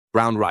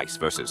Brown rice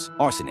versus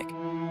arsenic.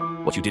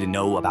 What you didn't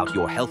know about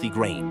your healthy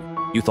grain.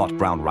 You thought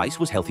brown rice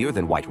was healthier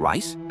than white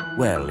rice?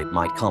 Well, it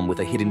might come with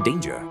a hidden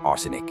danger,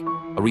 arsenic.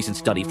 A recent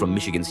study from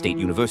Michigan State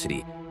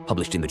University,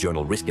 published in the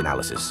journal Risk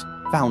Analysis,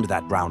 found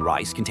that brown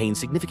rice contains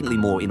significantly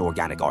more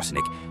inorganic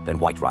arsenic than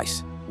white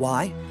rice.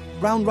 Why?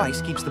 Brown rice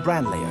keeps the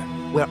bran layer,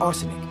 where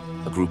arsenic,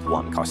 a group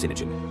 1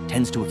 carcinogen,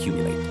 tends to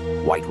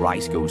accumulate. White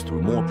rice goes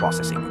through more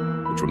processing,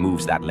 which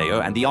removes that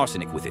layer and the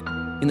arsenic with it.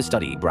 In the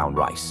study, brown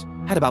rice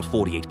had about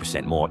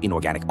 48% more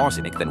inorganic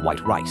arsenic than white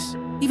rice.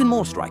 Even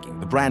more striking,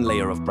 the bran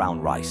layer of brown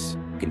rice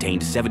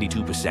contained 72%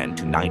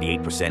 to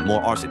 98%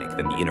 more arsenic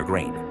than the inner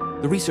grain.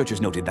 The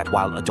researchers noted that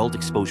while adult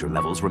exposure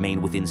levels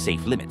remain within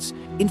safe limits,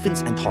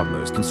 infants and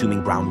toddlers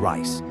consuming brown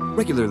rice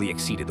regularly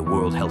exceeded the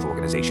World Health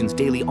Organization's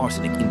daily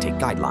arsenic intake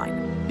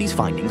guideline. These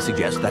findings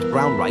suggest that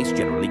brown rice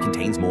generally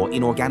contains more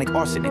inorganic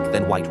arsenic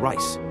than white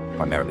rice,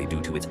 primarily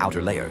due to its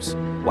outer layers.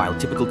 While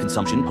typical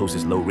consumption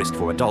poses low risk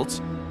for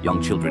adults, young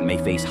children may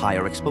face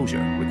higher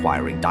exposure,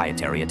 requiring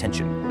dietary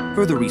attention.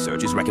 Further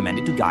research is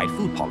recommended to guide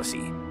food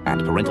policy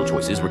and parental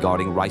choices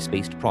regarding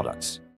rice-based products.